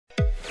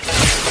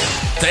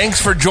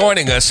Thanks for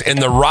joining us in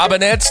the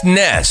Robinette's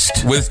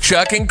Nest with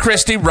Chuck and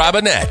Christy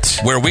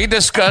Robinett, where we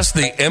discuss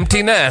the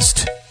empty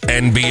nest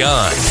and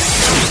beyond.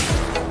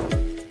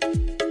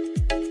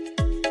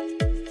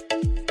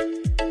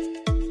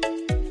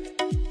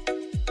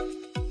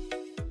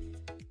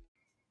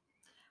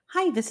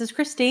 Hi, this is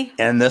Christy.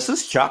 And this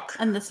is Chuck.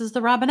 And this is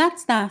the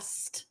Robinette's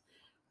Nest.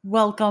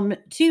 Welcome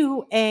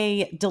to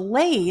a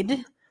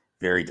delayed,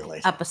 Very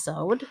delayed.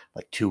 episode.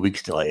 Like 2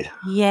 weeks delayed.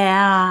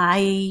 Yeah,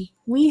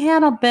 we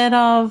had a bit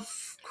of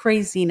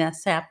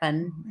craziness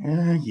happen.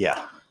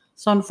 Yeah.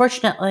 So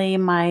unfortunately,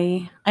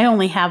 I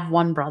only have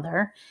one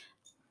brother,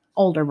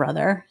 older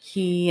brother.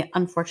 He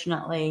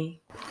unfortunately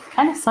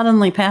kind of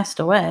suddenly passed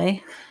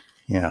away.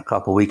 Yeah, a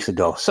couple weeks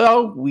ago.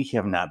 So we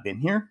have not been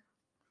here.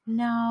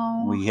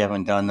 No. We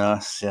haven't done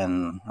this.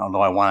 And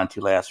although I wanted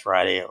to last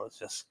Friday, it was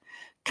just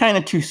kind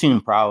of too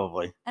soon,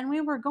 probably. And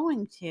we were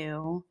going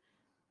to.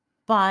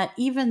 But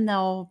even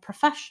though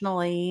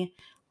professionally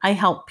I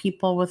help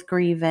people with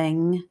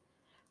grieving,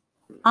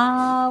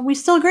 we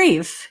still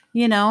grieve,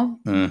 you know?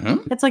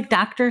 Mm-hmm. It's like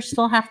doctors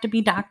still have to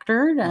be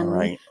doctored and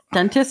Right.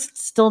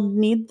 dentists still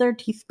need their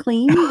teeth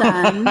cleaned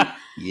and,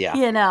 Yeah.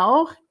 you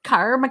know,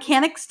 car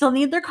mechanics still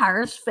need their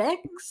cars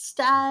fixed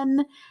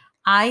and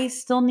I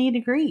still need to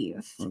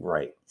grieve.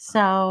 Right.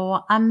 So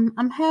I'm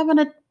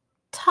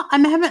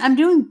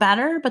doing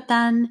better, but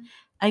then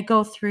I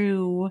go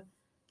through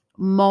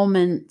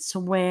moments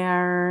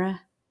where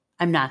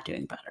I'm not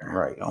doing better.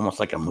 Right. Almost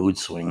like a mood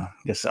swing.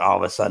 Just all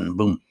of a sudden,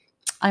 boom.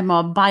 I'm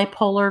a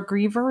bipolar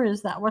griever.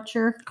 Is that what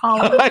you're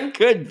calling It it?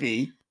 could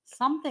be.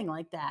 Something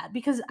like that.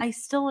 Because I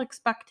still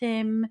expect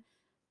him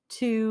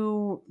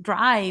to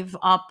drive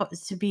up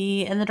to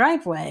be in the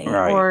driveway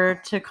Right.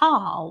 or to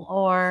call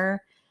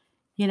or,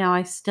 you know,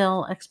 I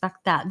still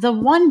expect that. The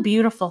one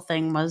beautiful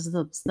thing was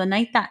the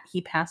night that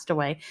he passed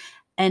away,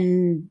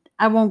 and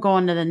I won't go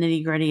into the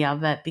nitty gritty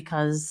of it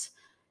because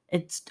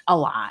it's a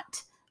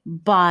lot,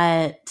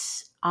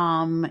 but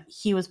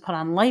he was put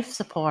on life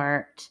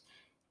support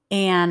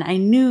and I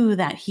knew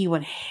that he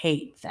would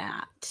hate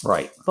that.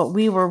 Right. But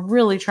we were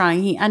really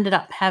trying. He ended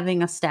up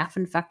having a staph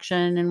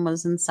infection and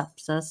was in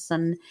sepsis,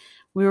 and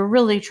we were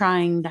really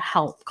trying to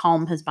help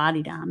calm his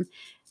body down.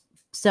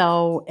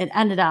 So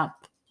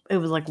it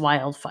was like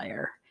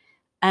wildfire.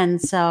 And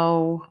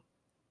so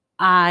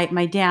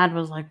my dad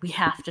was like, we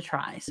have to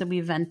try. So we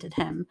vented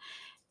him.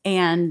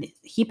 And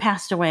he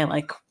passed away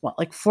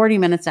like 40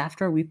 minutes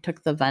after we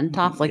took the vent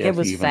off. Like it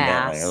was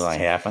fast. Like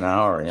half an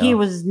hour. Yeah. He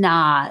was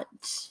not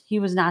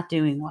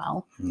doing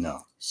well. No.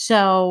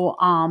 So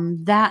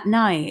that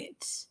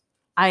night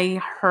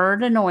I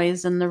heard a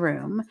noise in the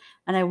room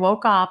and I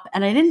woke up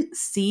and I didn't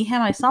see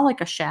him. I saw like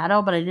a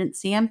shadow, but I didn't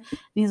see him. And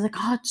he's like,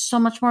 oh, it's so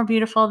much more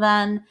beautiful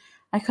than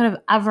I could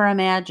have ever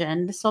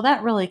imagined. So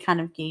that really kind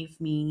of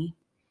gave me,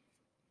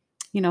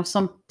 you know,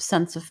 some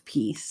sense of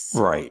peace.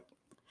 Right.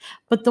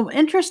 But the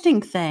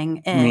interesting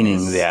thing is...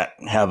 Meaning that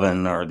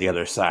heaven or the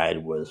other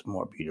side was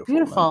more beautiful.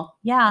 Beautiful,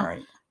 yeah.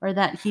 Right. Or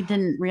that he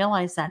didn't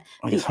realize that.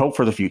 I just hope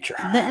for the future.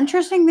 The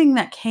interesting thing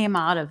that came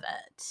out of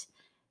it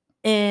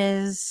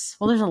is...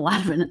 Well, there's a lot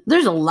of it.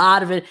 There's a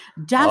lot of it.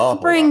 Death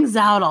brings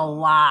out a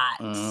lot.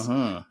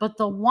 Mm-hmm. But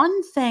the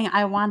one thing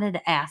I wanted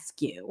to ask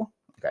you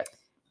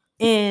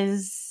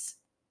is...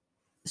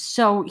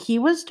 So he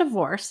was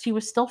divorced. He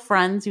was still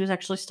friends. He was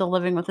actually still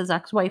living with his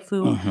ex-wife,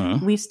 who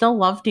we still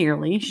love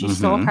dearly. She's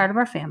still a part of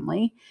our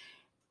family.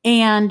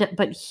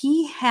 But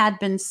he had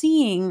been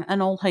seeing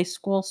an old high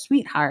school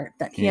sweetheart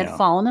that he had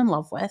fallen in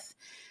love with.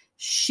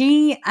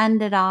 She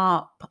ended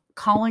up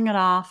calling it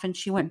off and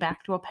she went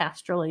back to a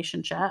past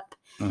relationship.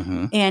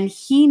 Mm-hmm. And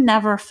he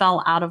never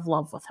fell out of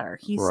love with her.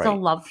 He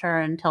still loved her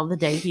until the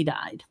day he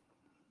died.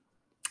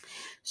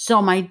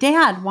 So my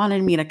dad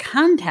wanted me to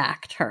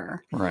contact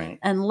her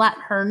and let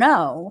her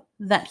know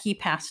that he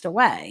passed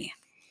away.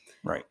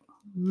 Right.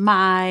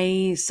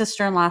 My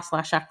sister-in-law /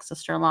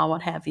 ex-sister-in-law,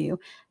 what have you,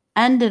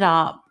 ended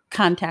up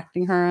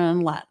contacting her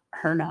and let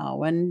her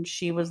know. And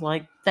she was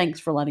like, thanks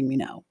for letting me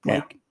know.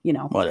 Like, you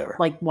know, whatever.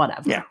 Like,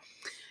 whatever. Yeah.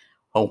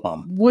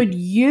 Oh, Would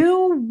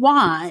you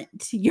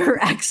want your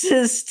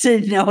exes to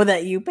know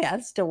that you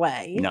passed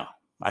away? No,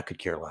 I could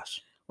care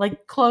less.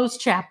 Like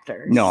closed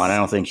chapters. No, and I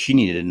don't think she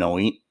needed to know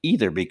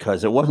either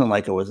because it wasn't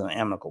like it was an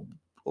amicable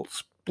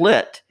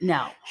split.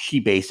 No. She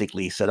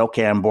basically said,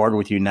 okay, I'm bored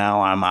with you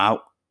now. I'm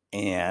out,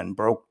 and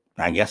broke,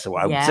 I guess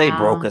I would say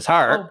broke his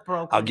heart.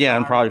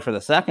 Again, probably for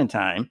the second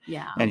time.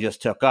 Yeah. And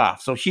just took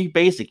off. So she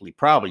basically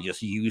probably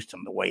just used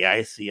him the way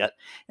I see it.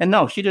 And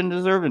no, she didn't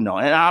deserve to know.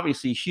 And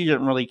obviously she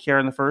didn't really care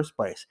in the first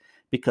place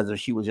because if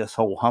she was just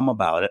so hum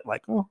about it,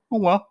 like, oh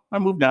well, I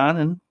moved on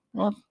and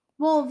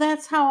Well,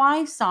 that's how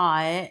I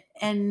saw it.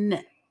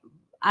 And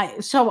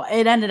so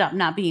it ended up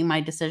not being my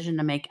decision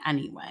to make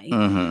anyway.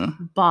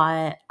 Mm-hmm.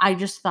 But I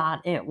just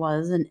thought it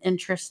was an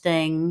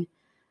interesting,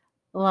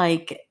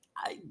 like,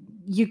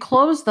 you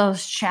close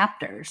those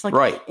chapters.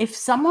 Like, if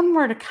someone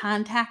were to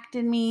contact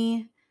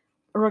me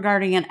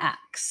regarding an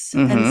ex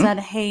and said,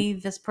 hey,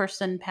 this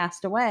person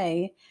passed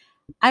away,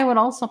 I would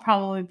also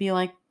probably be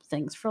like,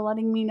 thanks for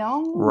letting me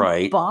know.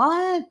 Right.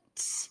 But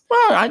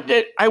Well,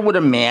 I would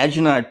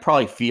imagine I'd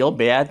probably feel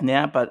bad in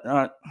that, but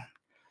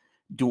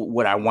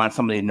would I want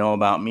somebody to know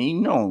about me?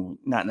 No,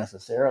 not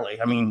necessarily.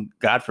 I mean,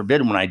 God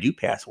forbid when I do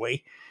pass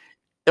away,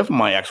 if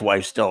my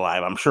ex-wife's still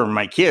alive, I'm sure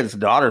my kids,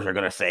 daughters are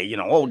going to say,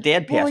 oh,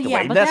 Dad passed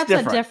away. But that's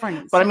different. A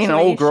different But I mean,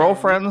 old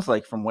girlfriends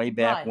like from way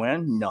back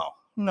when? No,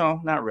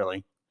 not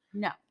really.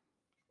 No.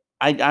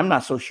 I'm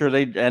not so sure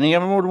any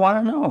of them would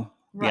want to know.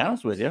 To be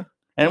honest with you.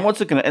 And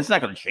it's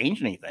not going to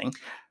change anything.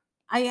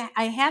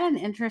 I had an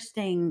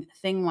interesting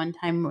thing one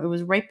time. It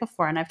was right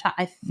before, and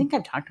I think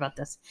I've talked about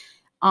this.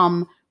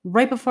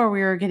 Right before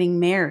we were getting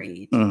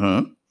married,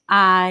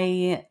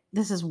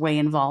 this is way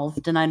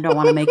involved, and I don't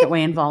want to make it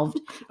way involved.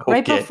 Okay.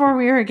 Right before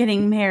we were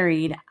getting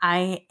married,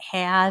 I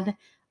had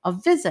a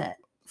visit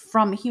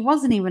from, he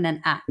wasn't even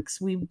an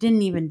ex. We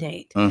didn't even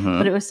date,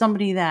 but it was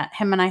somebody that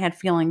him and I had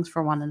feelings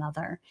for one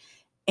another.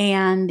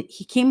 And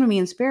he came to me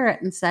in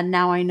spirit and said,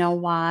 now I know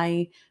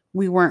why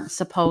we weren't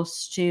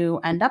supposed to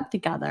end up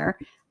together.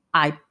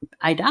 I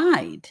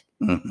died.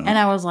 And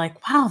I was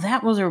like, wow,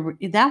 that was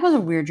a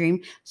weird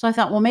dream. So I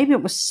thought, well, maybe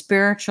it was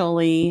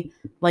spiritually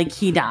like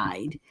he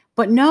died.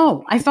 But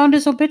no, I found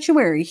his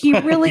obituary. He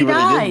really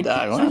died.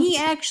 Wow. So he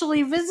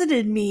actually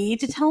visited me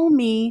to tell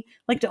me,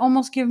 like, to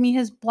almost give me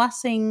his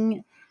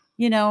blessing,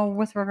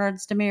 with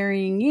regards to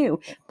marrying you.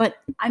 But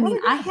I mean,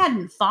 I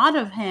hadn't thought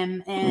of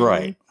him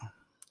in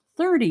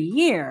 30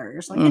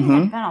 years. Like, it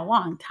had been a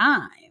long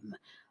time.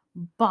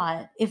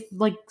 But if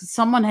like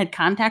someone had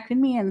contacted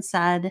me and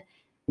said,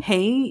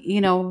 hey,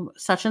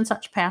 such and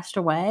such passed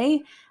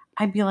away,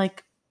 I'd be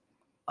like,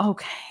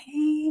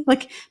 okay.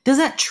 Like, does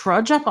that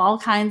trudge up all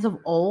kinds of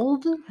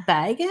old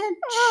baggage?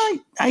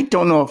 I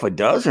don't know if it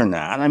does or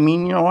not. I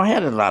mean, I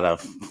had a lot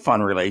of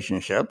fun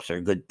relationships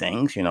or good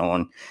things,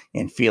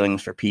 and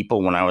feelings for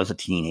people when I was a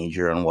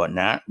teenager and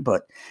whatnot.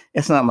 But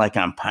it's not like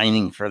I'm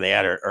pining for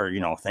that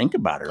or think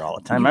about it all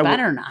the time. You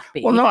better not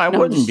be. Well, no, I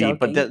wouldn't be.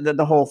 But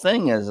the whole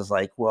thing is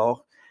like,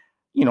 well,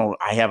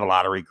 I have a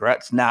lot of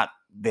regrets. Not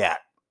that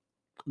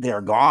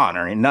they're gone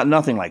or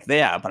nothing like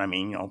that. But I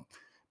mean,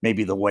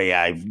 maybe the way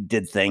I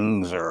did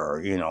things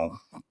or,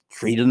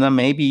 treated them,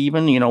 maybe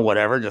even,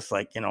 whatever, just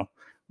like,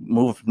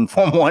 moving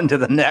from one to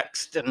the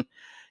next and,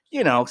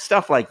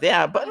 stuff like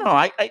that. But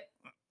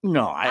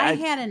no, I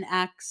had an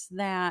ex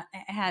that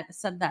had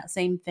said that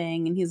same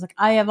thing. And he's like,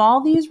 I have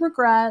all these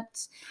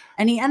regrets.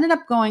 And he ended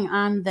up going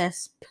on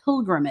this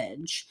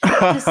pilgrimage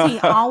to see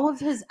all of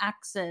his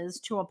exes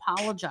to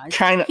apologize.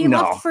 He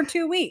left for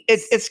 2 weeks.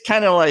 It's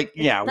kind of like,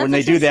 when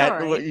they do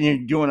that, when you're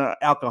doing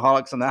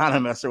Alcoholics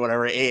Anonymous or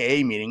whatever,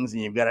 AA meetings,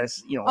 and you've got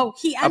to,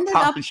 he ended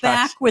apologize. Up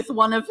back with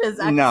one of his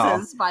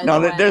exes, by the way.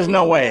 No, there's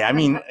no way. I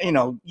mean,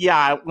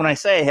 when I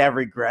say I have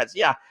regrets,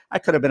 I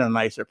could have been a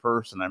nicer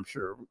person, I'm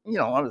sure.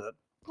 I was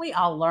we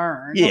all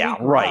learn. Yeah,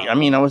 right. I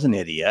mean, I was an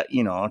idiot,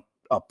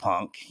 a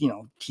punk,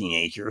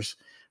 teenagers.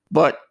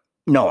 But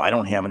no, I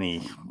don't have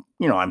any,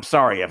 I'm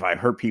sorry if I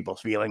hurt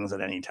people's feelings at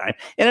any time.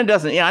 And it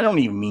doesn't, I don't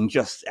even mean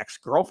just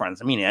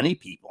ex-girlfriends. I mean, any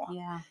people,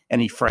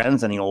 any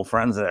friends, any old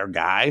friends that are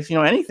guys,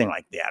 anything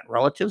like that,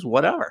 relatives,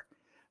 whatever.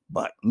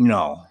 But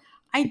no.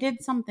 I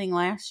did something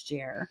last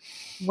year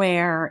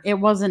where it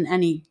wasn't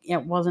any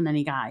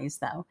guys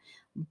though.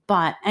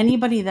 But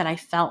anybody that I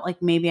felt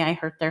like maybe I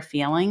hurt their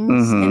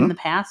feelings in the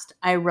past,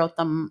 I wrote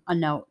them a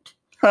note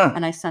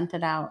and I sent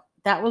it out.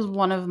 That was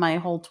one of my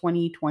whole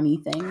 2020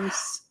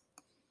 things.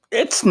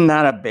 It's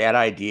not a bad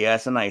idea.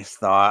 It's a nice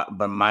thought.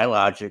 But my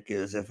logic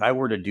is if I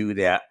were to do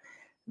that,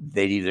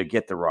 they'd either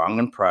get the wrong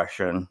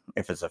impression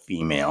if it's a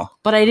female.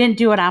 But I didn't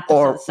do it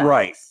opposite sex.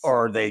 Right.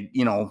 Or they,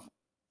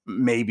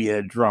 maybe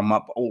to drum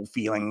up old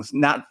feelings,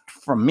 not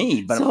from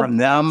me, but from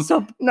them.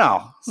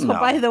 No.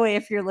 By the way,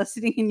 if you're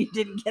listening and you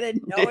didn't get a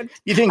note,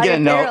 you didn't get a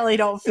note. I apparently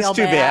don't feel it's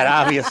too bad.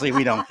 Obviously,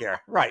 we don't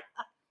care. Right.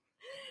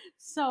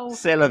 So,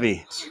 c'est la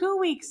vie. 2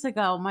 weeks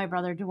ago, my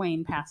brother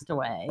Dwayne passed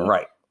away.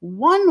 Right.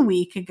 1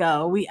 week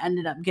ago, we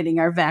ended up getting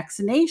our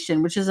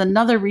vaccination, which is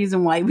another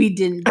reason why we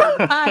didn't do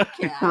the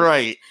podcast.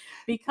 Right.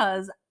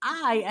 Because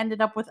I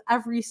ended up with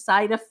every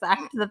side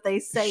effect that they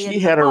say. She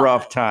had a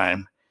rough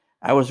time.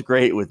 I was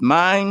great with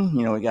mine.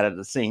 We got it at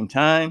the same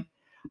time.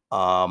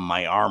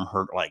 My arm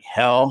hurt like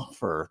hell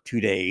for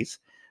 2 days,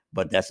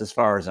 but that's as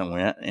far as it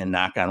went. And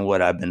knock on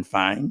wood, I've been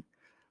fine.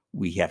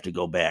 We have to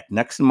go back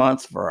next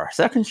month for our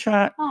second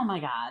shot. Oh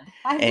my God.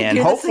 I have and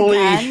to do hopefully,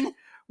 this again.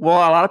 Well,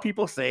 a lot of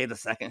people say the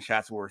second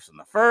shot's worse than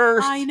the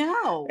first. I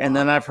know. And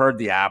then I've heard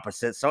the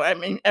opposite. So, I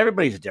mean,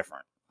 everybody's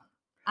different.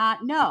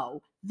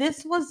 No,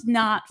 this was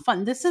not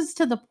fun. This is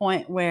to the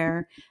point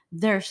where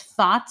there's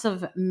thoughts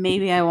of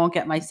maybe I won't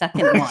get my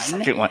second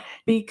one.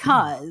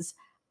 Because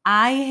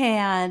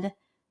I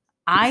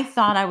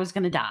thought I was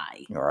going to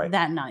die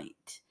that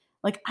night.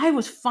 Like, I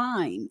was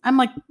fine. I'm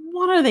like,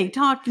 what are they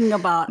talking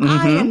about?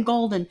 I am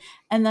golden.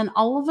 And then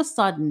all of a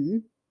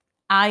sudden,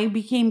 I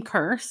became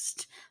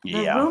cursed.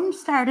 The room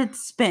started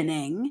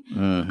spinning.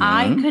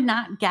 I could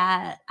not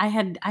get, I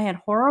had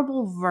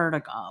horrible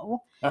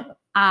vertigo.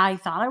 I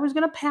thought I was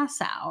going to pass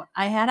out.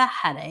 I had a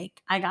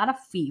headache. I got a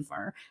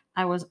fever.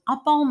 I was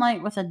up all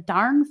night with a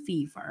darn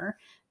fever.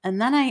 And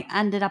then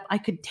I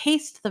could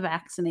taste the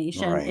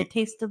vaccination. Right. It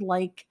tasted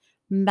like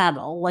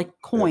metal, like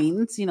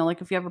coins,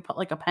 like if you ever put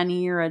like a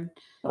penny or a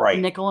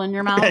nickel in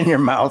your mouth. In your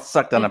mouth,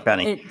 sucked on a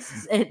penny.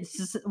 It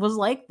was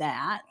like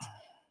that.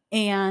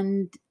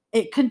 And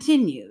it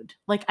continued.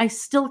 Like I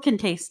still can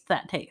taste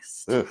that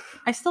taste. Oof.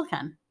 I still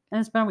can. And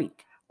it's been a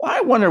week. Well,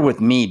 I wonder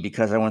with me,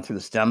 because I went through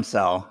the stem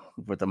cell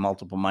with the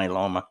multiple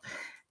myeloma,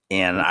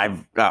 and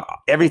I've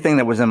everything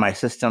that was in my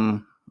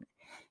system,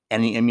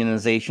 any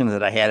immunizations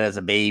that I had as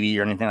a baby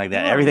or anything like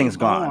that, everything's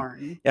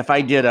gone. If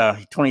I did a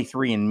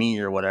 23andMe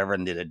or whatever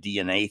and did a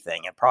DNA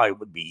thing, it probably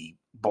would be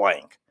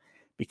blank,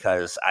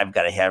 because I've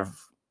got to have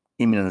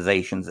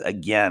immunizations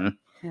again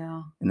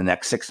in the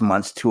next 6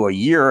 months to a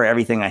year.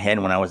 Everything I had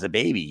when I was a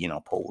baby,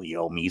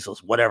 polio,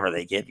 measles, whatever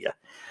they give you.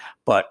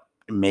 But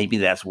maybe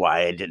that's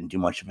why I didn't do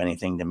much of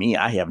anything to me.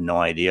 I have no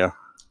idea.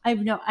 I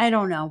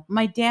don't know.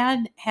 My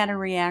dad had a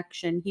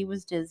reaction. He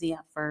was dizzy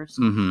at first,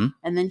 and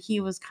then he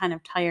was kind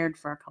of tired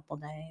for a couple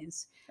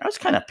days. I was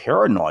kind of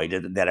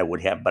paranoid that I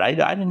would have, but I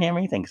didn't have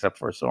anything except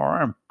for a sore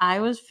arm. I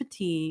was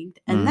fatigued,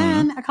 and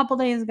then a couple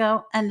days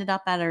ago, ended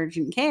up at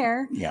urgent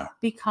care. Yeah,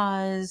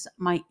 because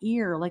my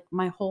ear, like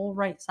my whole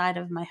right side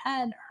of my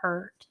head,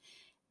 hurt,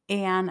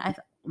 and I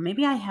thought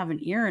maybe I have an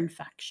ear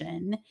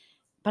infection,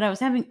 but I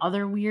was having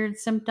other weird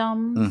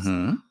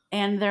symptoms.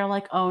 And they're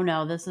like, oh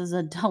no, this is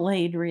a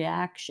delayed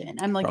reaction.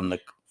 I'm like, from the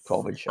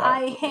COVID shot.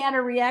 I had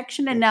a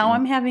reaction and now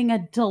I'm having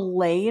a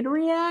delayed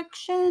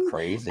reaction.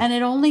 Crazy. And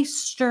it only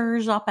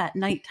stirs up at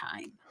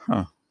nighttime.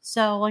 Huh.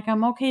 So like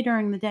I'm okay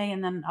during the day.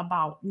 And then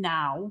about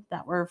now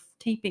that we're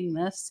taping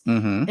this,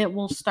 it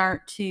will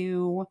start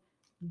to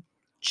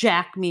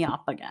jack me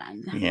up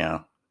again. Yeah.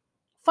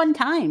 Fun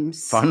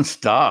times. Fun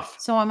stuff.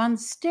 So I'm on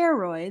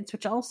steroids,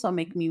 which also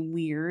make me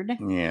weird.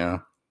 Yeah.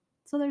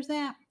 So there's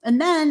that. And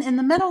then in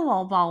the middle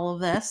of all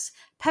of this,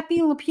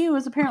 Pepe Le Pew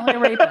is apparently a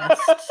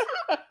rapist.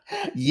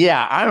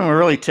 Yeah, I'm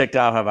really ticked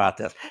off about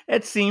this.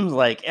 It seems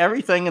like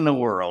everything in the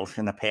world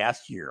in the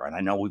past year, and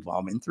I know we've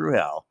all been through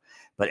hell,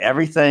 but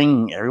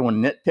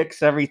everyone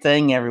nitpicks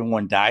everything,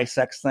 everyone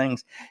dissects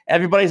things.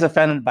 Everybody's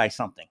offended by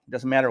something. It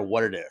doesn't matter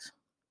what it is.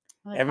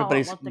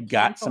 Everybody's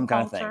got some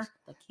kind of things.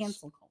 The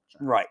cancel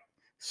culture. Right.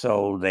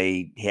 So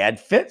they had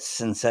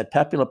fits and said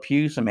Pepe Le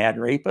Pew's a mad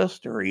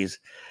rapist, or he's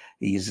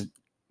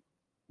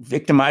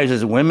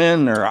victimizes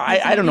women, or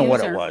I don't know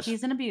what it was.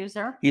 He's an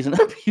abuser. He's an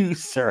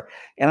abuser.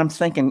 And I'm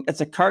thinking it's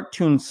a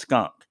cartoon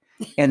skunk.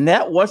 And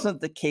that wasn't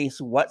the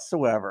case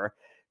whatsoever.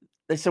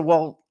 They said,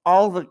 well,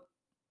 all the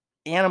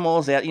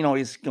animals that,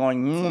 he's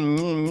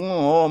going,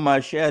 oh,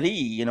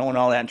 machete, and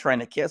all that, and trying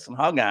to kiss and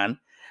hug on,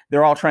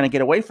 they're all trying to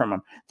get away from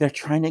him. They're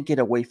trying to get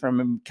away from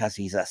him because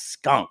he's a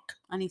skunk.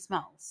 And he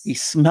smells. He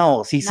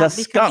smells. He's a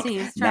skunk.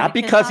 Not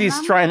because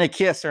he's trying to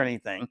kiss or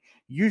anything.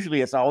 Usually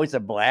it's always a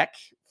black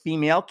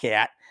female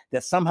cat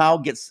that somehow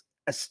gets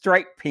a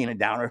stripe painted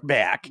down her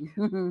back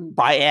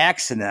by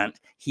accident.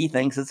 He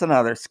thinks it's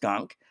another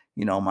skunk,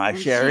 my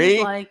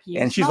Sherry.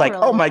 And she's like,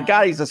 oh my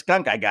God, he's a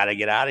skunk. I got to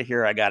get out of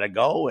here. I got to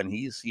go. And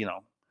he's,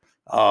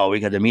 oh,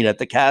 we got to meet at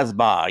the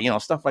Casbah,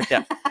 stuff like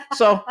that.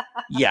 So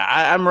yeah,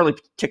 I'm really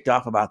ticked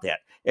off about that.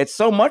 It's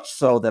so much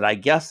so that I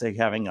guess they're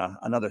having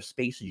another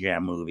Space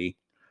Jam movie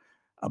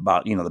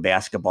about, the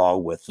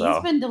basketball with. He's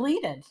been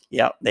deleted.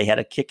 Yeah, they had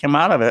to kick him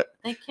out of it.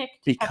 They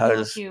kicked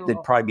because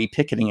they'd probably be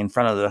picketing in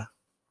front of the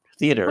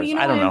theaters.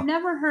 But, I don't know. I've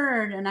never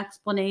heard an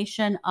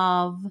explanation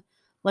of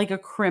like a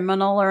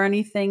criminal or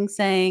anything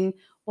saying,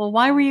 well,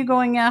 why were you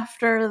going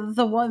after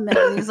the woman?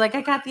 And he's like,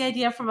 I got the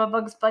idea from a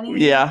Bugs Bunny.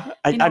 Yeah.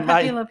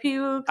 Pepe Le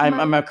Pew.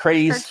 I'm a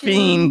crazed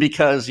fiend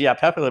because,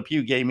 Pepe Le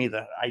Pew gave me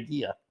the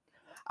idea.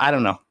 I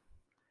don't know.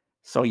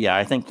 So, yeah,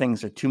 I think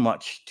things are too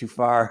much, too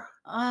far.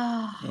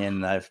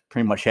 And I've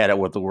pretty much had it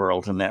with the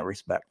world in that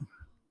respect.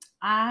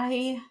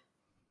 Well,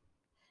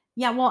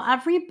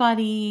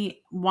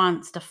 everybody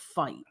wants to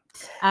fight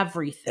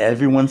everything.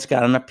 Everyone's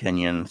got an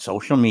opinion,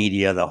 social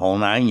media, the whole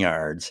 9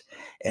 yards.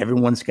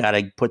 Everyone's got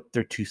to put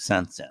their 2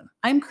 cents in.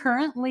 I'm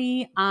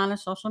currently on a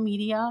social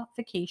media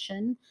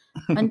vacation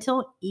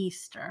until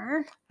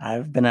Easter.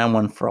 I've been on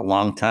one for a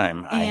long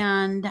time.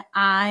 And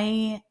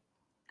I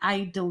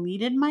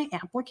deleted my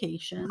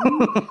application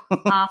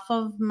off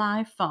of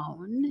my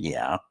phone.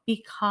 Yeah.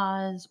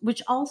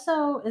 Which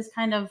also is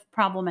kind of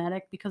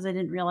problematic because I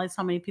didn't realize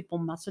how many people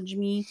message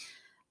me.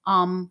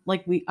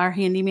 Our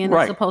handyman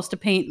is supposed to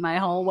paint my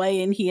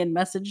hallway and he had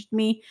messaged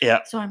me. Yeah.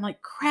 So I'm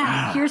like,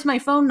 crap, here's my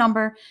phone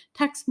number.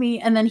 Text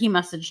me. And then he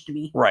messaged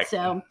me. Right.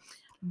 So,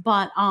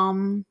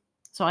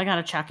 so I got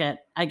to check it,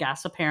 I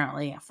guess,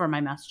 apparently for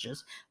my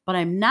messages, but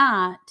I'm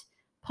not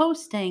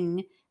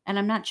posting. And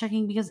I'm not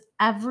checking because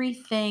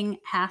everything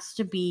has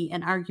to be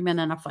an argument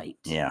and a fight.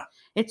 Yeah.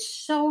 It's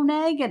so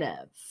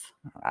negative.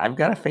 I've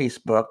got a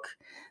Facebook.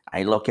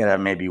 I look at it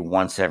maybe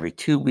once every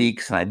 2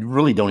 weeks, and I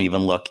really don't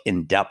even look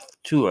in depth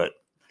to it.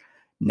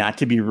 Not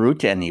to be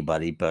rude to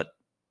anybody, but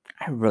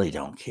I really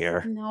don't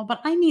care. No, but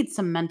I need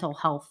some mental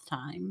health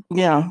time.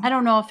 Yeah. I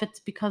don't know if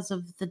it's because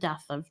of the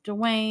death of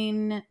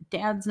Dwayne.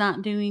 Dad's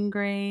not doing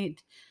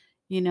great.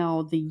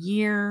 The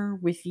year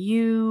with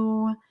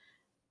you.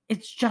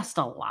 it's just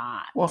a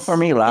lot. Well, for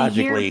me,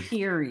 logically, a year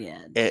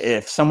period.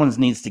 If someone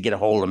needs to get a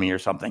hold of me or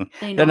something,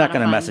 they're not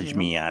going to message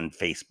me on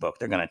Facebook.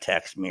 They're going to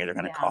text me or they're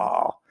going to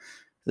call.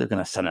 They're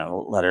going to send a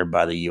letter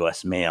by the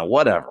U.S. mail,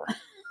 whatever.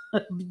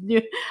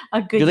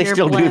 A good do they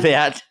still do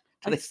that?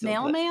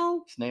 Snail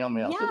mail? Snail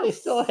mail. Yes. Do they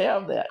still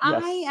have that?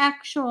 Yes. I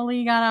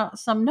actually got out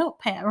some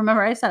notepad.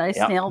 Remember I said I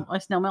snail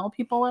mail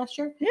people last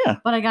year? Yeah.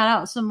 But I got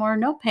out some more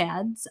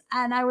notepads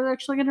and I was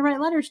actually going to write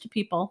letters to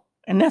people.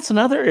 And that's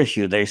another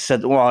issue. They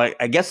said, well,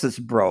 I guess it's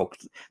broke.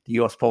 The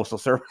U.S. Postal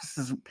Service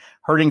is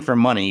hurting for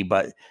money,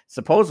 but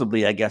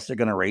supposedly, I guess they're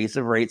going to raise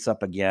the rates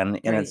up again,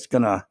 and it's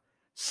going to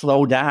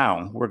slow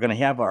down. We're going to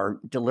have our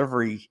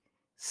delivery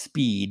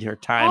speed or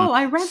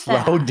time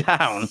slow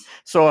down.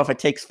 So if it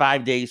takes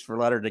 5 days for a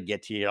letter to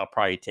get to you, it'll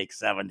probably take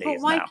 7 days.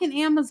 But why can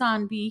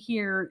Amazon be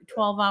here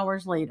 12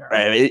 hours later?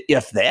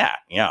 If that,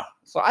 yeah.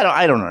 So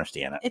I don't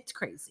understand it. It's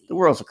crazy. The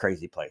world's a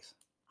crazy place.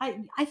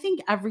 I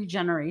think every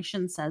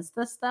generation says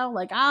this though,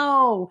 like,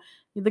 oh,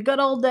 the good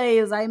old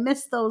days. I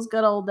miss those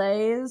good old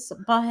days.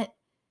 But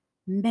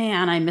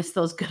man, I miss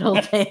those good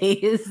old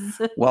days.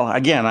 Well,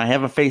 again, I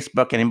have a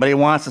Facebook. Anybody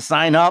wants to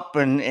sign up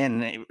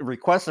and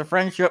request a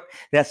friendship,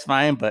 that's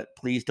fine. But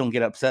please don't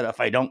get upset if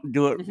I don't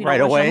do it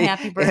right away.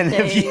 Happy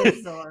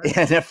birthdays.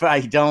 And if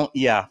I don't,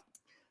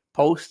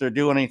 post or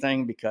do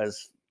anything,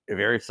 because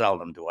very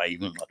seldom do I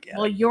even look at it.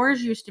 Well,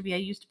 yours used to be, I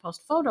used to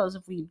post photos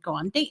if we'd go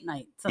on date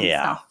nights and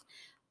stuff.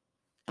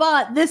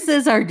 But this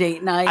is our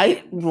date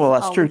night.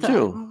 That's true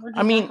too.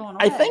 I mean,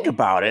 I think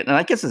about it, and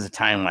I guess it's a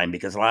timeline,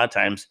 because a lot of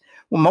times,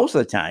 most of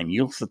the time,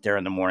 you'll sit there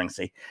in the morning and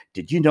say,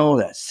 did you know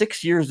that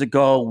 6 years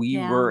ago we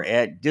were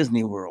at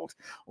Disney World?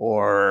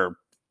 Or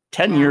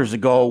 10 years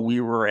ago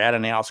we were at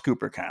an Alice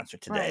Cooper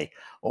concert today,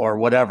 or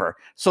whatever.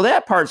 So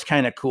that part's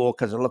kind of cool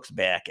because it looks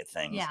back at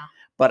things. Yeah.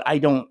 But I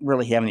don't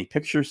really have any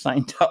pictures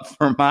signed up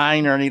for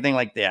mine or anything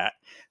like that.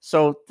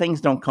 So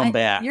things don't come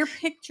back. Your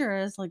picture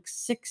is like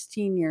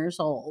 16 years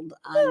old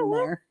on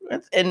there.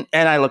 And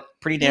I look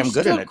pretty damn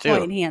good in it too.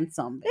 Quite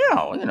handsome.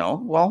 Yeah,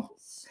 well,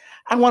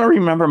 I want to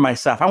remember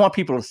myself. I want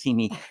people to see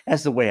me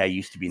as the way I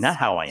used to be, not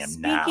how I am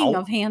now. Speaking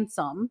of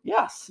handsome,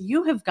 yes,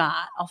 you have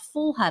got a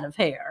full head of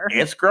hair.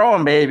 It's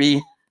growing,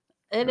 baby.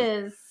 It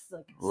is.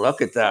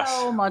 Look at this.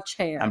 So much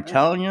hair. I'm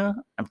telling you.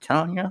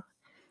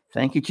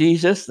 Thank you,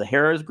 Jesus. The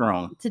hair has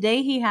grown.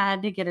 Today he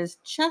had to get his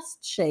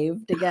chest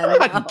shaved again.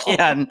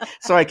 Again,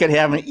 so I could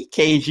have an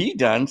EKG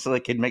done, so they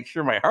could make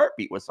sure my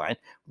heartbeat was fine,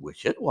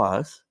 which it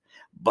was.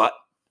 But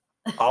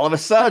all of a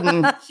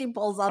sudden, she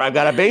pulls up. I've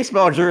got a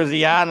baseball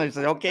jersey on, and I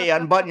said, "Okay,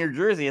 unbutton your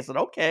jersey." I said,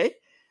 "Okay."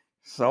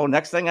 So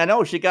next thing I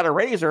know, she got a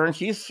razor, and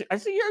I said,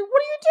 "What are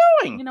you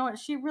doing?" You know what?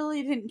 She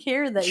really didn't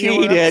care that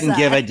she didn't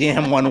give a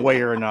damn one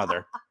way or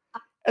another.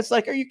 It's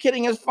like, are you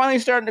kidding? It's finally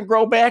starting to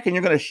grow back, and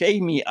you're going to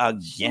shave me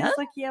again? She's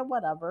like, yeah,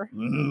 whatever.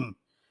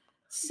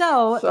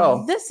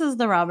 So this is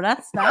the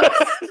Robinett Nest.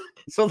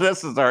 So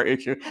this is our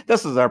issue.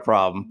 This is our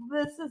problem.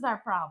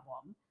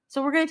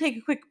 So we're going to take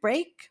a quick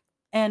break,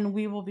 and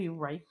we will be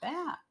right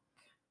back.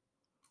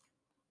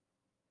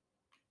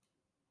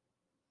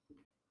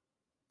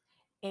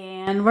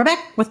 And we're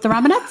back with the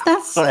Robinett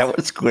Nest. Oh, that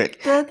was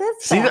quick.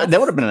 See, that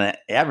would have been an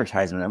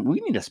advertisement.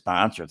 We need a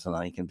sponsor, so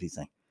now you can be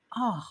saying,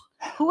 oh,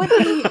 who would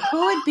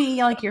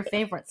be like your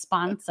favorite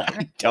sponsor?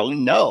 I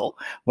don't know.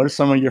 What are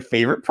some of your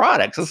favorite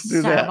products? Let's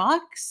do that.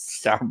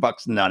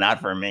 Starbucks? No,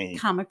 not for me.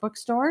 Comic book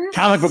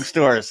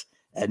stores?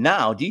 And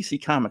now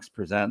DC Comics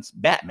presents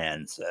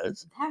Batman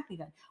Says. That'd be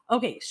good.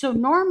 Okay, so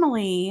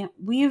normally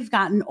we've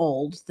gotten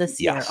old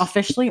this year,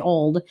 officially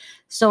old.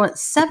 So at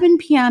 7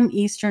 p.m.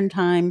 Eastern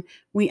time,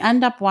 we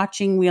end up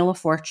watching Wheel of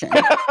Fortune.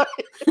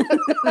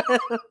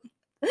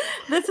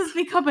 This has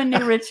become a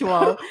new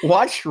ritual.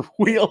 Watch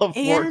Wheel of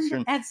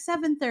Fortune. At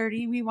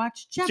 7:30, we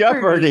watch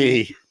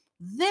Jeopardy.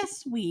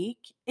 This week,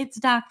 it's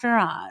Dr.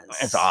 Oz.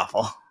 It's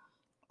awful.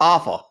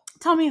 Awful.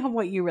 Tell me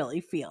what you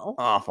really feel.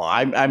 Awful.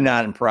 I'm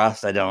not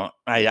impressed. I don't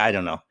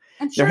know.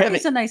 And sure,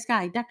 he's a nice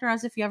guy. Dr.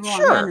 Oz, if you ever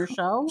want him on your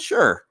show.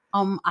 Sure.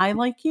 I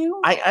like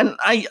you.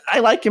 I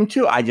like him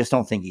too. I just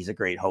don't think he's a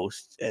great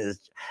host.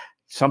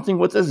 Something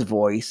with his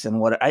voice and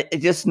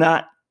it's just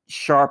not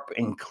sharp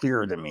and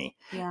clear to me.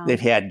 Yeah. They've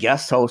had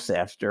guest hosts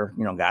after,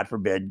 God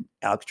forbid,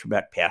 Alex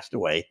Trebek passed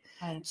away.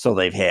 Right. So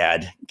they've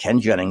had Ken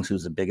Jennings,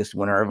 who's the biggest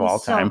winner of all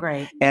time. So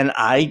great. And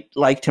I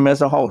liked him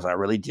as a host. I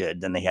really did.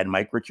 Then they had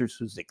Mike Richards,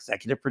 who's the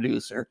executive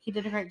producer. He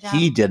did a great job.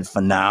 He did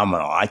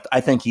phenomenal.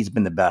 I think he's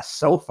been the best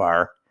so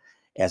far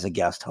as a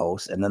guest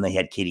host. And then they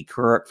had Katie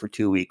Couric for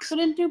 2 weeks. Who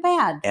didn't do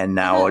bad. And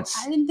now I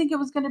didn't think it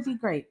was going to be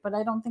great, but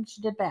I don't think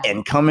she did bad.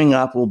 And coming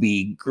up will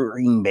be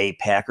Green Bay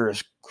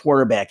Packers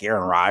quarterback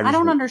Aaron Rodgers. I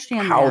don't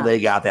understand how they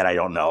got that. I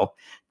don't know.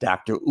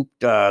 Dr.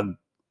 Upta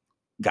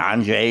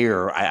Ganjay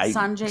or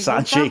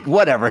Sanjay,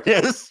 whatever it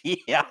is.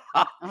 Yeah.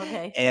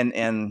 Okay.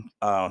 And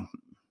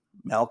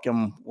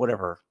Malcolm,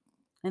 whatever.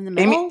 In the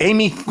middle?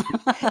 Amy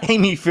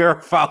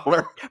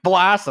Fairfowler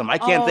Blossom. I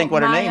can't think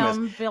what her name is.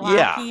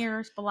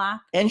 Or Spilaki.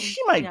 And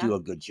she might do a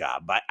good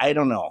job. I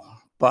don't know.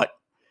 But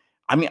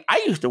I mean,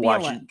 I used to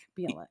watch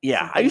Bielek.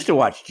 Yeah, I used to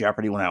watch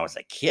Jeopardy when I was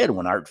a kid,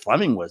 when Art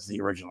Fleming was the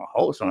original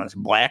host, when it was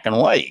black and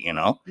white,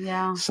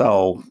 Yeah.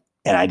 So,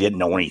 and I didn't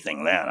know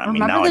anything then. I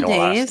mean, now I know a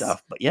lot of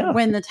stuff, but yeah.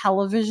 When the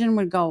television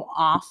would go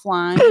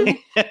offline.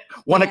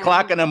 1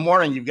 o'clock in the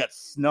morning, you've got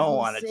snow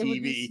on the TV. It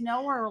would be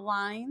snow or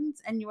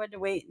lines, and you had to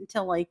wait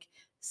until like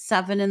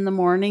 7 in the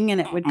morning, and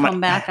it would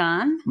come back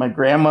on. My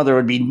grandmother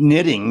would be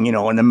knitting,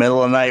 in the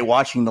middle of the night,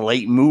 watching the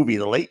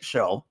late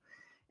show,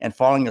 and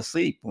falling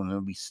asleep when there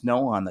would be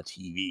snow on the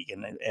TV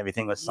and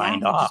everything was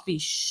signed off. Just be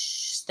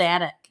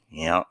static.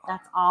 Yeah.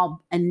 That's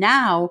all. And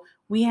now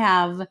we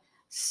have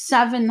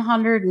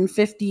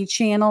 750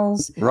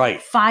 channels.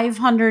 Right.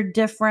 500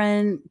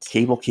 different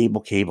cable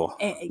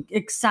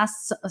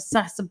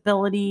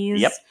accessibilities.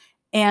 Yep.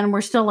 And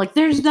we're still like,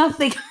 there's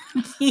nothing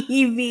on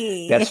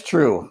TV. That's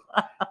true.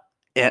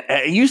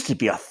 It used to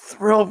be a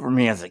thrill for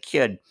me as a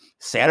kid.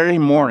 Saturday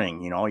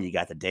morning, you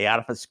got the day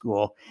out of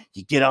school.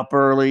 You get up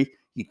early.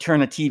 You turn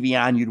the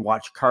TV on, you'd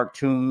watch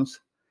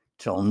cartoons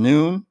till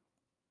noon,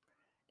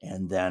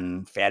 and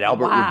then Fat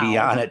Albert would be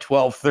on at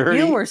 12:30.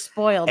 You were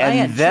spoiled. I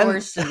had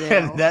chores to do.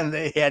 And then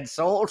they had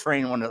Soul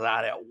Train when it was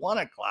on at 1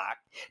 o'clock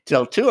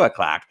till 2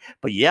 o'clock.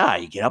 But yeah,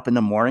 you get up in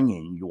the morning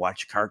and you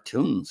watch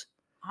cartoons.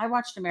 I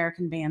watched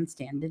American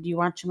Bandstand. Did you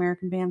watch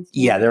American Bandstand?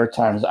 Yeah, there were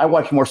times. I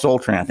watched more Soul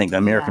Train, I think, than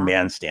American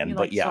Bandstand. You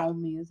but like soul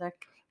music.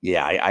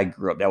 Yeah, I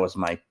grew up. That was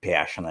my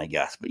passion, I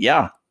guess. But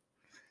yeah,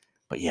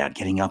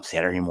 getting up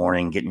Saturday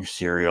morning, getting your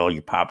cereal,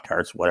 your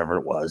Pop-Tarts, whatever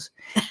it was,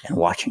 and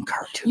watching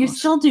cartoons. You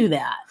still do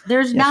that.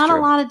 There's not a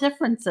lot of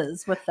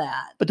differences with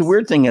that. But the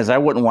weird thing is I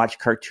wouldn't watch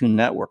Cartoon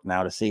Network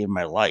now to save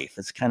my life.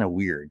 It's kind of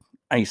weird.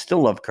 I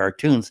still love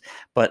cartoons,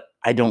 but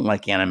I don't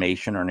like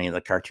animation or any of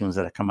the cartoons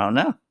that have come out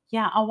now.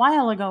 Yeah, a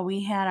while ago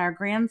we had our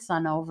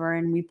grandson over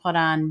and we put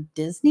on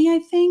Disney, I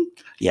think.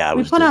 Yeah,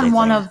 we put on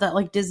one of the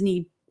like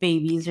Disney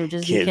babies or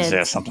Disney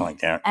kids, something like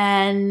that.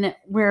 And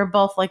we're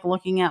both like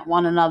looking at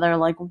one another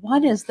like,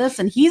 what is this?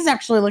 And he's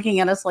actually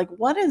looking at us like,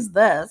 what is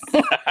this?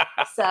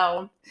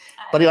 So,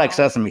 but he likes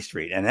Sesame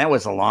Street, and that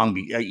was a long.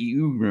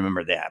 You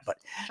remember that, but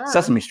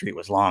Sesame Street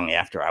was long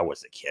after I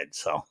was a kid.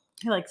 So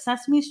he likes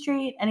Sesame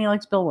Street, and he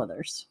likes Bill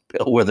Withers.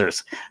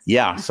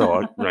 Yeah.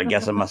 So I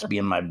guess it must be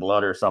in my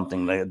blood or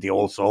something. The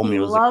old soul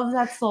music. He loves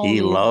that soul.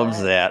 He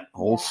loves that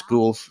old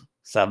school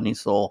 70s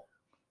soul.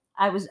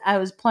 I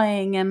was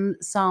playing him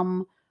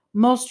some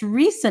most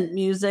recent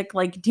music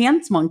like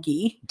Dance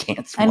Monkey.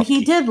 And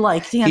he did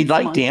like Dance Monkey. He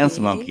liked Dance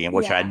Monkey,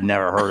 which I'd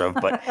never heard of,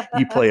 but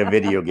you play a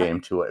video game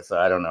to it, so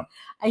I don't know.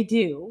 I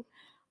do.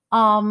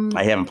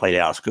 I haven't played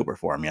Alice Cooper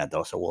for him yet,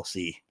 though, so we'll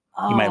see.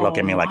 He might look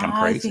at me like I'm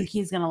crazy. I think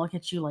he's going to look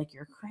at you like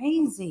you're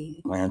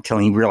crazy. Well, until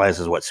he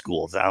realizes what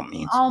School's Out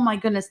means. Oh, my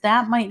goodness.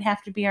 That might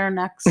have to be our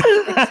next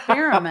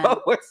experiment.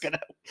 We're going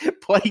to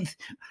play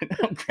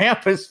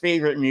Grandpa's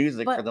favorite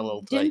music for the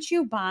little Didn't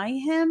you buy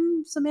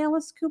him some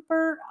Alice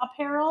Cooper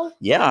apparel?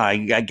 Yeah, I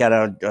got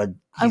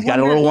he's got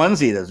a little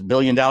onesie that's $1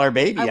 billion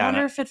baby on it. I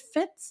wonder if it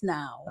fits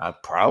now.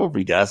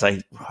 Probably does.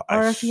 I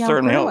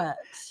certainly hope.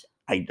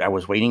 I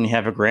was waiting to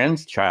have a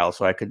grandchild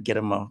so I could get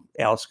him a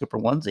Alice Cooper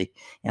onesie,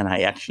 and I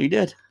actually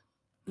did.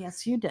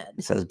 Yes, you did.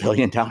 It says $1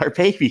 billion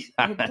baby.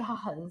 It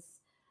does.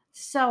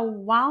 So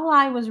while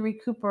I was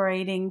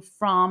recuperating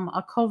from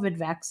a COVID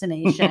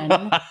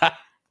vaccination,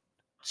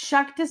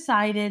 Chuck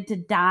decided to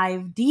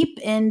dive deep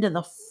into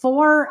the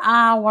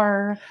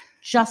 4-hour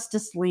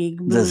Justice League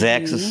movie. The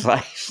Zack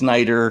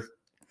Snyder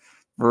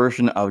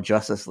version of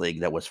Justice League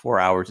that was 4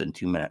 hours and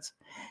 2 minutes.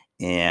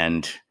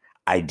 And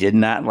I did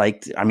not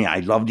like,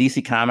 I love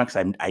DC Comics.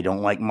 I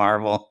don't like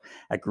Marvel.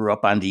 I grew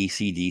up on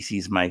DC.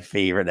 DC's my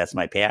favorite. That's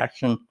my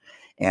passion.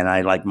 And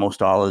I like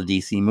most all of the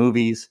DC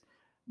movies.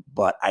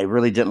 But I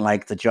really didn't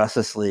like the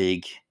Justice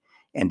League.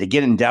 And to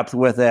get in depth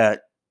with it,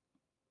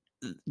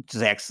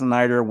 Zack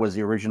Snyder was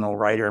the original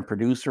writer and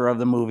producer of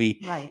the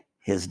movie. Right.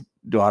 His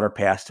daughter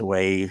passed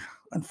away,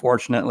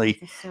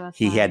 unfortunately.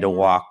 He had to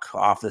walk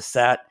off the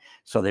set.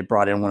 So they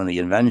brought in one of the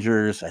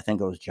Avengers. I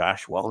think it was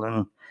Josh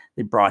Weldon.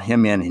 They brought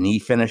him in and he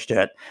finished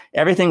it.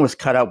 Everything was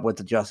cut up with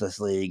the Justice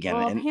League.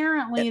 And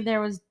apparently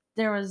there was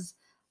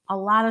a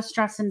lot of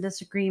stress and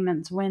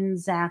disagreements when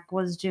Zach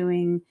was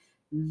doing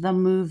the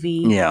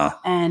movie. Yeah.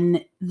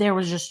 And there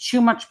was just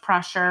too much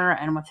pressure.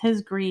 And with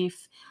his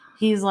grief,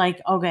 he's like,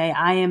 okay,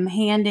 I am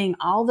handing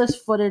all this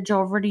footage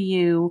over to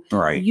you.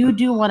 Right. You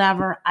do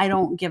whatever. I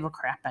don't give a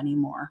crap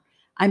anymore.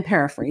 I'm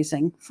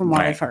paraphrasing from what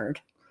I've heard.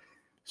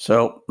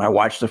 So I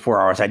watched the 4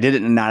 hours. I did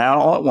it not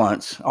all at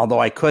once, although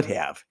I could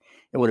have.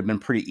 It would have been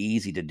pretty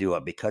easy to do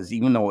it because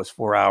even though it was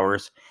 4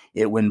 hours,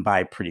 it went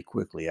by pretty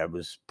quickly. It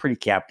was pretty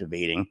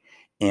captivating.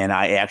 And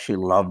I actually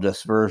loved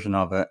this version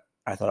of it.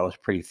 I thought it was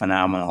pretty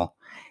phenomenal.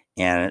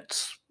 And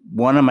it's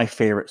one of my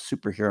favorite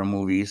superhero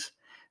movies.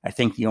 I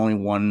think the only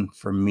one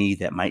for me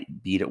that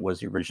might beat it was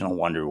the original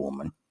Wonder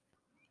Woman.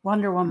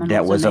 Wonder Woman.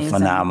 That was amazing. A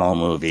phenomenal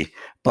movie.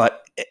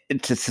 But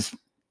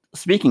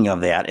speaking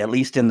of that, at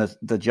least in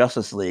the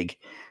Justice League,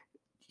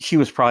 she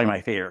was probably my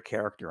favorite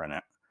character in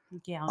it.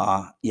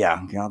 Yeah.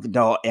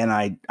 No, and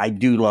I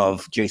do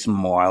love Jason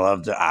Momoa. I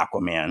love the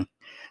Aquaman.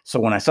 So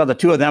when I saw the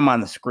two of them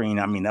on the screen,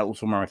 I mean, that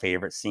was one of my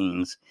favorite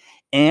scenes.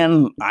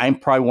 And I'm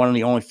probably one of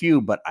the only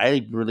few, but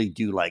I really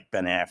do like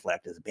Ben Affleck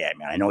as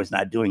Batman. I know he's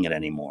not doing it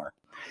anymore,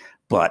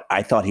 but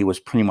I thought he was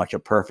pretty much a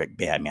perfect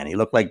Batman. He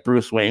looked like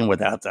Bruce Wayne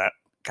without the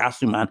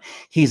costume on.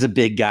 He's a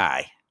big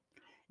guy.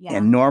 Yeah.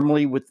 And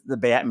normally with the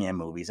Batman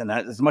movies, and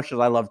as much as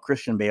I love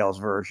Christian Bale's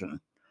version,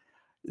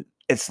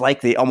 it's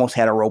like they almost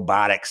had a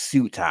robotic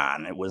suit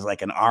on. It was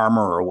like an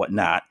armor or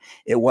whatnot.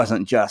 It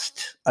wasn't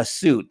just a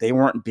suit. They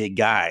weren't big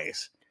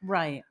guys.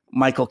 Right.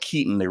 Michael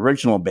Keaton, the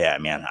original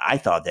Batman, I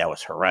thought that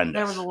was horrendous.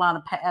 There was a lot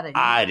of padding.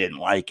 I didn't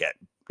like it.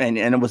 And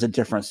it was a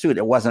different suit.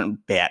 It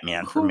wasn't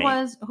Batman for me.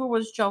 Who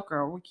was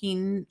Joker?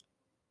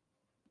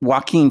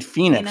 Joaquin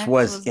Phoenix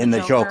was in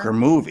the Joker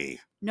movie.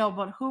 No,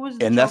 but who was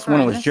the and Joker? This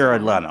one was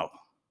Jared Leto.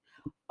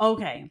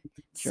 Okay.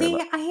 See,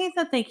 I hate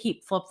that they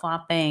keep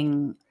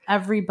flip-flopping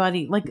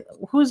everybody. Like,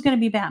 who's going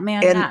to be Batman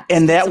next?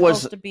 And that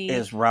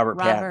is Robert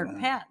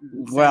Pattinson.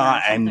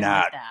 Well, I'm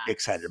not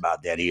excited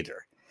about that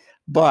either.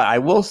 But I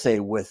will say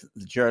with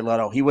Jared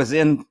Leto, he was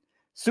in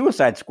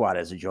Suicide Squad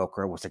as a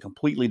Joker. It was a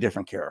completely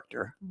different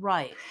character.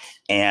 Right.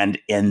 And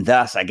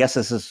thus, I guess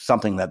this is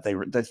something that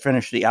they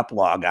finished the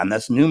epilogue on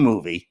this new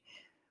movie,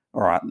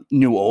 or a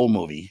new old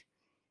movie.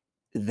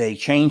 They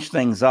changed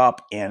things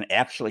up, and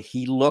actually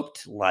he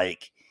looked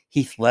like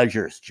Heath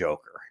Ledger's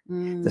Joker.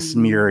 The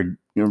smeared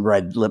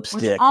red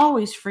lipstick. Which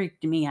always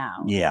freaked me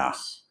out. Yeah.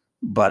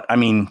 But, I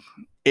mean,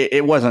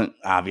 it wasn't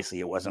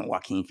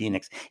Joaquin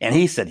Phoenix. And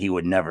he said he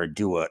would never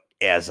do it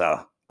as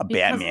a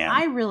Batman.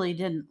 I really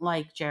didn't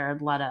like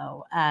Jared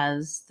Leto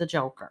as the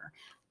Joker.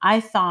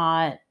 I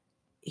thought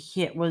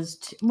it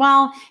was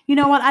well, you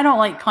know what? I don't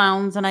like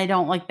clowns and I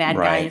don't like bad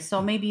guys,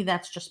 so maybe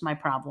that's just my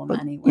problem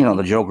anyway. You know,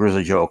 the Joker is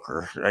a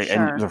Joker, right?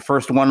 Sure. And the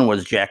first one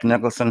was Jack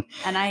Nicholson,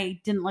 and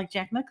I didn't like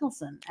Jack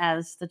Nicholson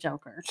as the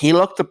Joker. He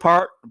looked the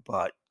part,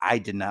 but I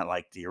did not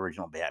like the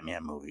original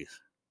Batman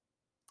movies.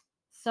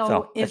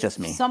 So if that's just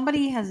me.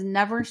 Somebody has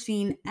never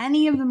seen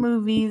any of the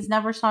movies,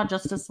 never saw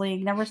Justice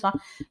League,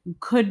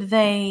 could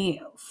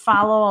they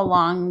follow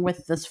along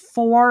with this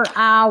 4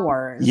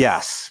 hours?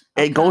 Yes.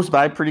 Okay. It goes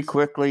by pretty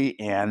quickly,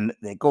 and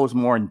it goes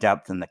more in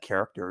depth in the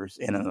characters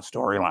and in the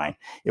storyline.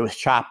 It was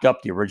chopped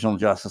up. The original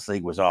Justice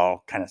League was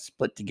all kind of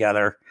split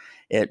together.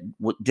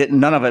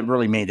 None of it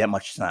really made that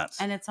much sense.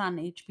 And it's on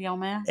HBO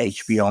Max?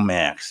 HBO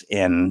Max.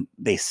 And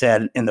they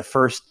said in the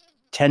first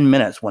 10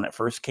 minutes when it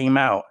first came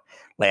out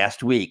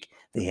last week,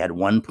 they had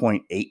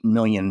 1.8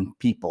 million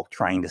people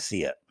trying to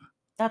see it.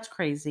 That's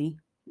crazy.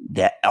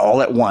 That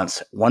all at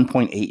once,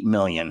 1.8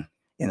 million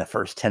in the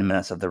first 10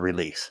 minutes of the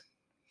release.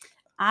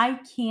 I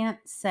can't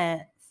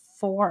sit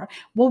for.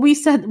 Well, we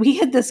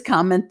had this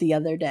comment the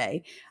other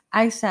day.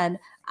 I said,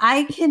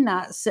 I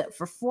cannot sit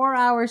for 4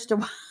 hours to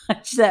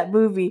watch that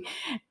movie.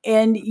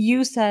 And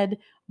you said,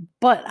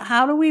 but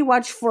how do we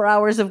watch 4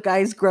 hours of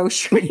guys'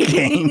 grocery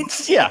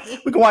games? Yeah,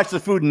 we can watch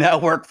the Food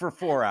Network for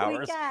 4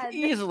 hours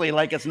easily,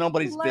 like it's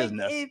nobody's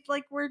business. It's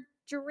like we're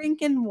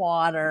drinking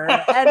water,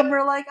 and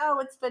we're like, oh,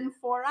 it's been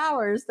 4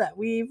 hours that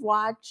we've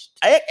watched.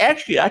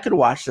 I could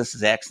watch this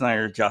Zack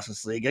Snyder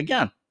Justice League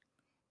again.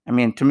 I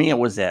mean, to me, it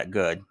was that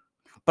good.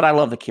 But I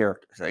love the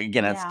characters.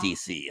 Again, that's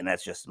DC, and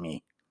that's just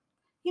me.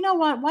 You know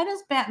what? Why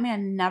does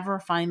Batman never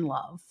find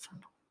love?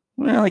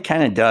 Well, he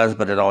kind of does,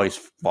 but it always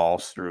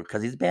falls through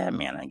because he's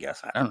Batman, I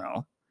guess. I don't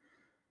know.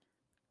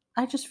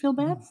 I just feel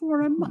bad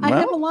for him. Well, I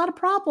have a lot of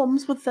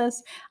problems with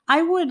this.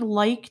 I would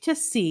like to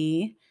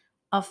see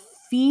a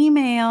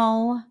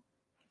female's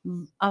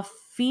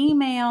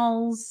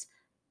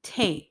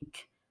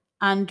take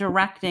on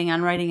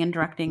writing and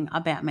directing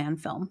a Batman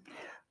film.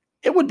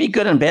 It would be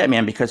good in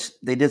Batman because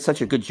they did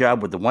such a good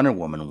job with the Wonder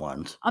Woman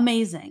ones.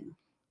 Amazing.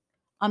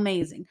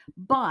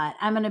 But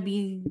I'm going to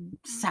be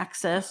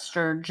sexist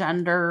or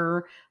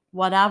gender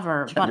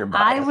whatever. But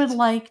I would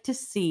like to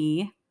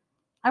see,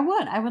 I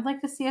would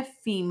like to see a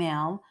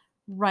female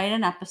write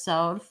an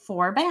episode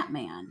for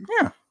Batman.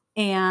 Yeah.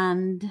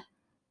 And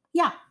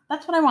yeah,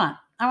 that's what I want.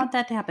 I want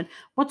that to happen.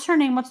 What's her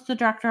name? What's the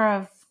director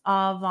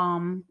of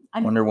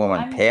Wonder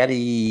Woman?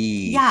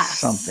 Patty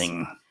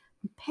something.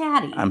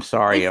 Patty. I'm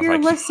sorry if you're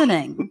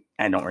listening.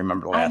 I don't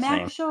remember the last name. I'm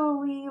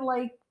actually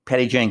like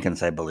Patty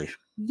Jenkins, I believe.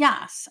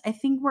 Yes, I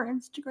think we're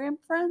Instagram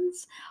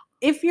friends.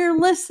 If you're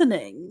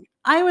listening,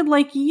 I would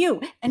like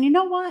you. And you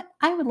know what?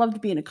 I would love to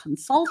be a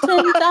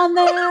consultant on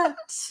that.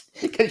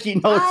 Because you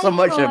know so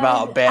much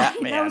about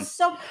Batman.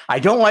 I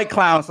don't like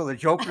clowns, so the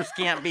Jokers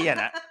can't be in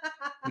it.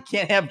 We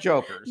can't have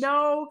Jokers.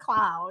 No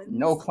clowns.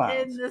 No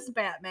clowns. In this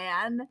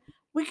Batman.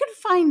 We could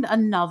find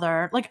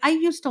another. Like, I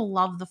used to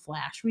love The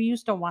Flash. We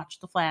used to watch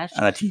The Flash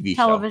on a TV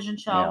television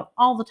show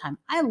all the time.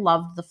 I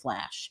loved The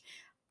Flash.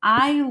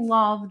 I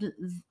loved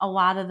a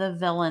lot of the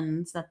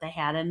villains that they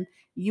had, and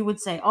you would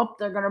say, "Oh,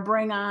 they're going to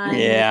bring on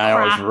I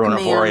always ruin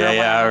it for you,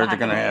 or they're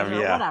going to have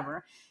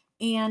whatever."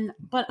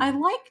 But I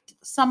liked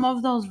some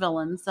of those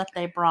villains that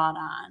they brought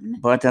on.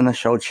 But then the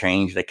show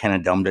changed; they kind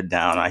of dumbed it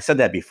down. I said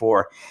that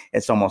before.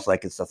 It's almost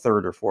like it's a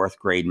third or fourth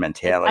grade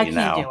mentality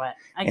now. I can't do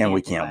it.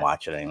 We can't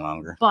watch it any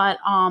longer. But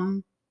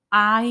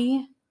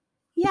I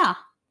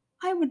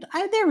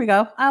there we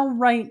go. I'll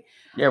write.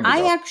 There we go.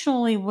 I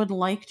actually would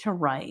like to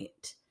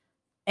write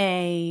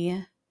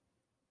a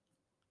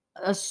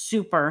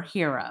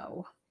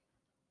superhero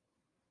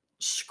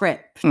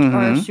script or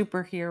a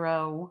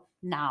superhero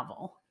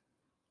novel.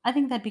 I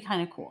think that'd be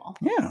kind of cool.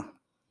 Yeah.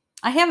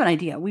 I have an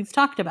idea. We've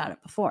talked about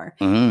it before.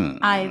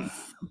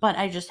 But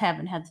I just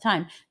haven't had the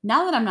time.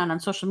 Now that I'm not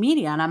on social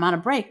media and I'm on a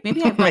break,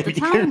 maybe I've got the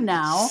time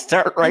now.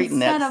 Start writing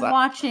instead of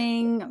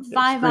watching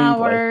 5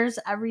 hours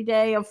every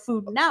day of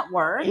Food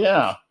Network.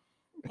 Yeah.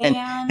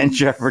 And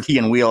Jeopardy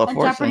and Wheel of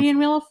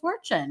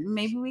Fortune.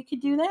 Maybe we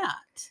could do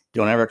that.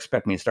 Don't ever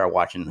expect me to start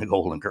watching The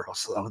Golden Girls.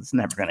 So it's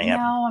never going to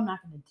happen. No, I'm not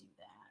going to do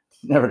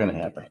that. Never going to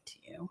happen. To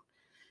you.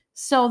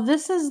 So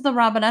this is the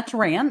Robinett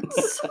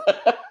Rants.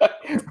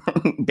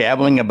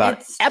 Babbling about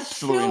it's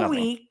absolutely 2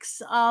 nothing.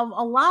 weeks of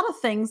a lot of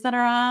things that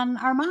are on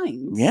our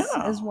minds.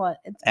 Yeah. Is what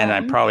it's And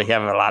been. I probably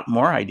have a lot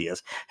more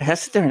ideas. I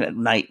sit there at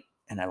night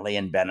and I lay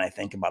in bed and I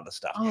think about the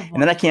stuff.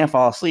 And then I can't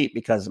fall asleep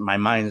because my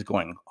mind is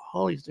going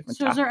all these different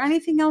So topics. is there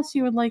anything else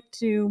you would like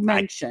to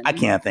mention? I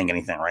can't think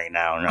anything right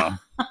now,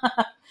 no.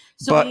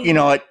 So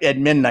but, at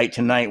midnight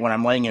tonight when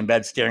I'm laying in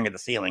bed staring at the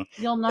ceiling,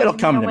 it'll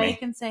come to me.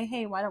 And say,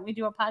 hey, why don't we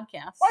do a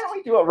podcast? Why don't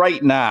we do it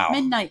right now?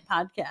 Midnight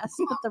podcast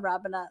with the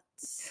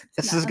Robinetts.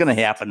 This is going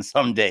to happen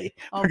someday.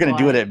 We're going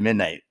to do it at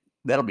midnight.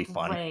 That'll be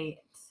fun. Great.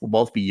 We'll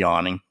both be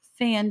yawning.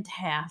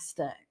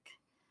 Fantastic.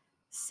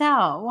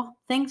 So,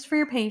 thanks for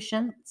your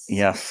patience.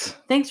 Yes.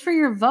 Thanks for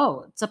your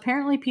votes.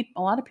 Apparently,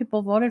 a lot of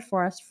people voted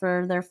for us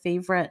for their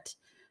favorite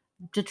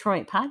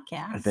Detroit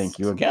podcast. Thank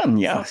you again.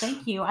 Yes. So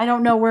thank you. I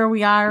don't know where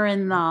we are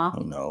in the.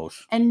 Who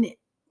knows? And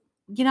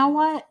you know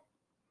what?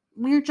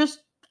 We're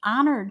just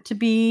honored to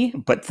be.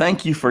 But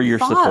thank you for your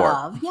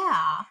support.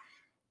 Yeah.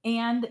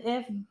 And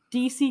if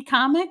DC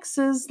Comics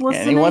is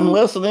listening, anyone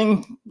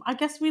listening, I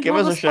guess we'd give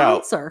love us a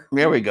sponsor. Shout.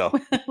 There we go.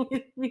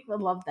 we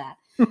would love that.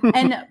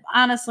 And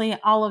honestly,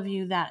 all of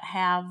you that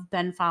have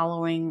been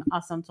following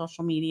us on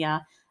social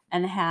media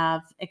and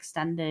have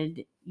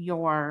extended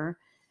your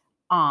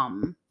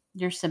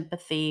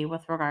sympathy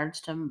with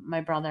regards to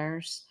my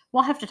brothers,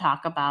 we'll have to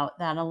talk about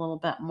that a little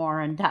bit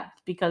more in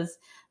depth because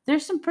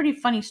there's some pretty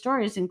funny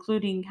stories,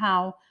 including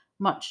how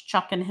much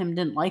Chuck and him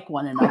didn't like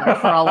one another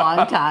for a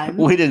long time.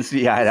 We didn't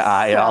see eye to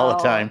eye all the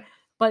time.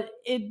 But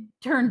it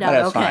turned out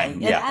okay.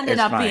 Fine. It ended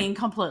up being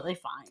completely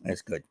fine.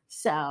 That's good.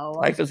 So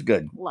life is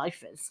good.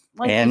 Life is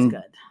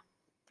good.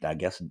 I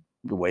guess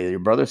the way your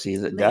brother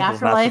sees it, the death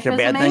is not such a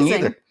bad thing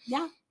either.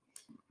 Yeah.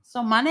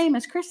 So my name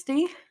is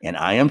Christy. And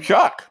I am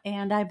Chuck.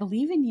 And I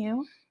believe in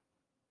you.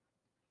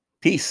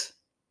 Peace.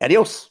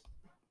 Adios.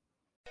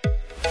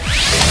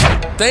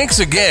 Thanks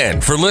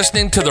again for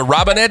listening to the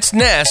Robinette's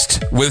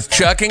Nest with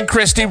Chuck and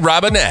Christy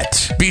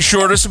Robinett. Be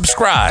sure to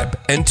subscribe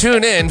and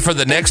tune in for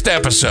the next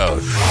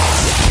episode.